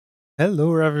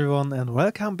Hello everyone and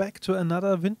welcome back to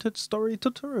another vintage story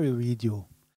tutorial video.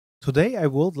 Today I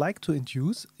would like to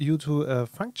introduce you to a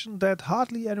function that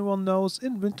hardly anyone knows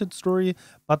in vintage story,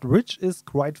 but which is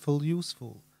quite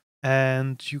useful.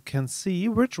 And you can see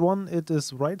which one it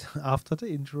is right after the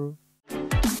intro.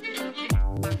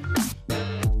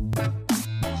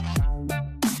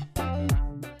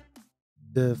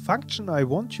 The function I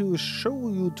want to show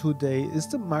you today is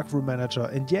the macro manager,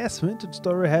 and yes, Vintage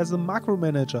Story has a macro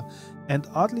manager, and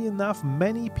oddly enough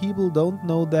many people don't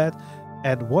know that,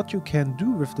 and what you can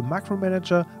do with the macro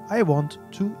manager I want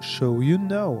to show you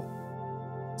now.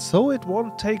 So it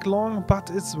won't take long, but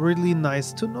it's really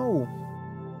nice to know.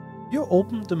 You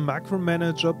open the macro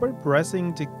manager by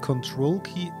pressing the Control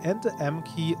key and the M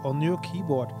key on your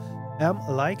keyboard,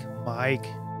 like Mike.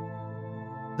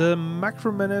 The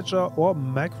macro manager or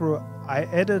macro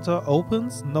editor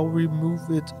opens. Now we move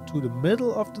it to the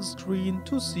middle of the screen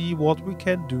to see what we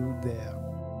can do there.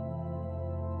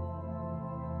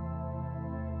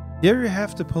 Here you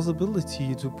have the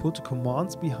possibility to put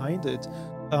commands behind it.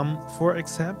 For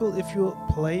example, if you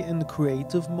play in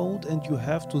creative mode and you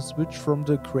have to switch from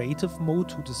the creative mode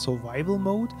to the survival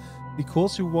mode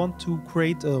because you want to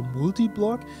create a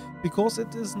multi-block, because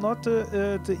it is not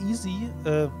it's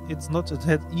not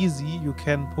that easy, you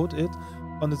can put it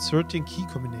on a certain key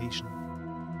combination.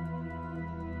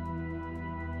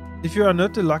 If you are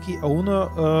not the lucky owner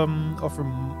of a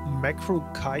macro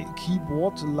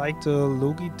keyboard like the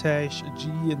Logitech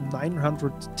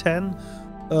G910,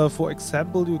 for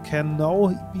example, you can now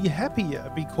be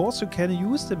happier because you can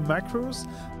use the macros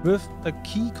with a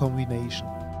key combination.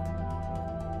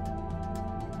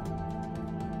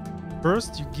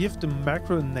 First, you give the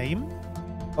macro a name.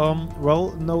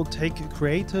 Now take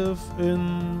creative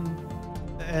in,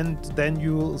 and then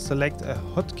you select a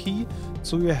hotkey.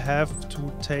 So you have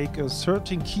to take a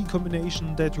certain key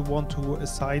combination that you want to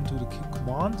assign to the key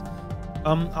command.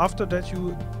 After that,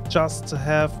 you just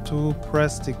have to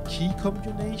press the key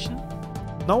combination.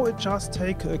 Now it just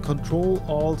take a Control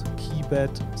Alt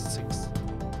keypad 6.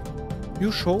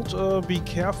 You should be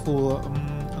careful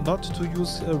not to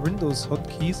use Windows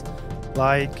hotkeys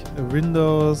like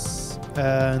Windows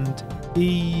and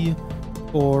E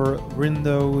or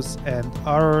Windows and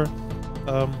R.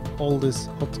 All these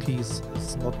hotkeys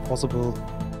is not possible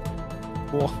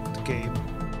for the game.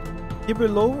 Here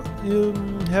below you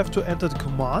have to enter the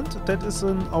command, that is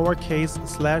in our case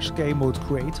 /game mode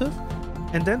creative,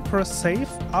 and then press save.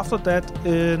 After that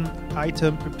an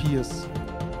item appears,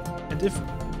 and if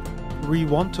we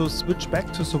want to switch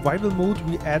back to survival mode,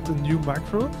 we add a new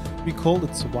macro. We call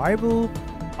it survival.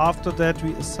 After that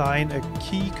we assign a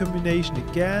key combination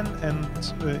again, and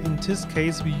in this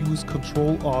case we use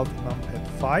Control Alt numpad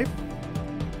 5.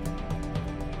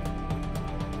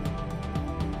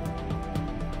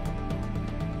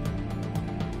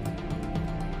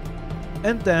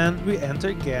 And then we enter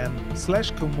again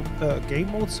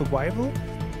 /game mode survival,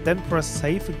 then press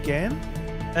save again,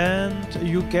 and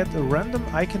you get a random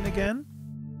icon again,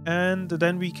 and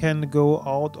then we can go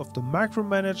out of the macro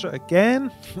manager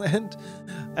again,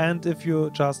 and if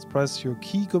you just press your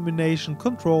key combination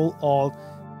Control Alt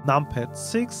numpad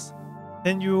 6,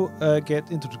 then you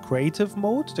get into the creative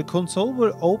mode. The console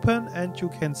will open and you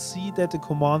can see that the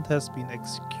command has been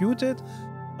executed.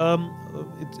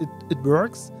 It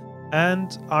works,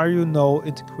 and are you now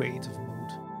into creative mode.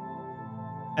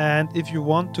 And if you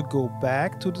want to go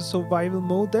back to the survival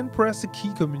mode, then press the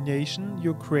key combination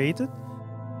you created,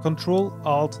 Control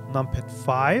Alt numpad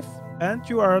 5, and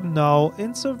you are now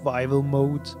in survival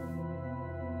mode.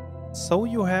 So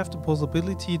you have the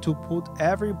possibility to put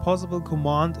every possible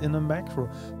command in a macro.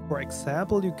 For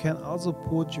example, you can also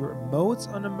put your emotes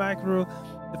on a macro.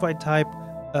 If I type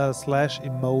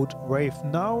 /emote wave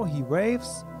now, he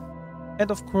waves. And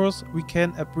of course we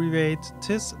can abbreviate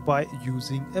this by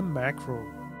using a macro.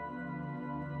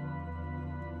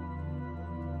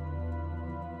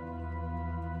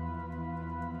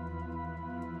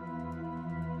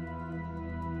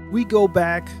 We go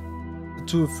back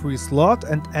to a free slot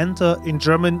and enter, in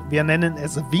German wir nennen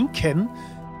es winken,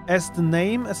 as the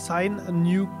name, assign a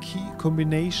new key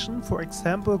combination, for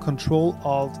example Control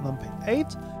Alt numpad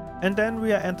 8, and then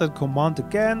we enter the command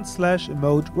again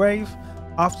 /emote wave.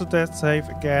 After that save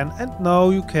again, and now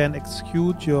you can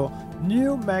execute your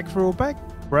new macro by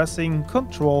pressing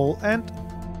Control and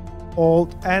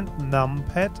Alt and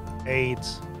numpad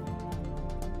 8.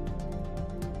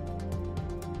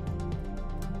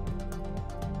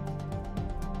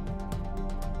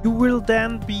 You will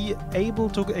then be able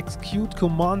to execute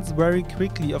commands very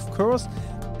quickly. Of course,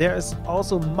 there is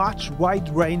also much wide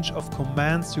range of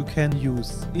commands you can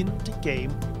use in the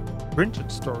game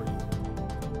Vintage Story.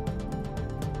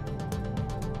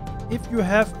 If you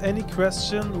have any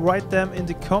question, write them in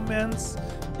the comments.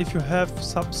 If you have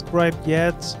subscribed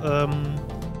yet,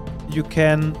 you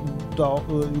can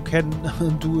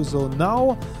do so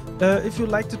now. If you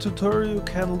like the tutorial, you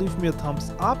can leave me a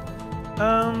thumbs up,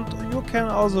 and you can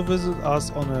also visit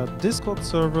us on a Discord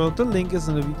server. The link is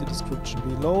in the video description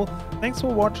below. Thanks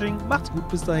for watching, macht's gut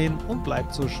bis dahin und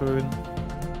bleibt so schön.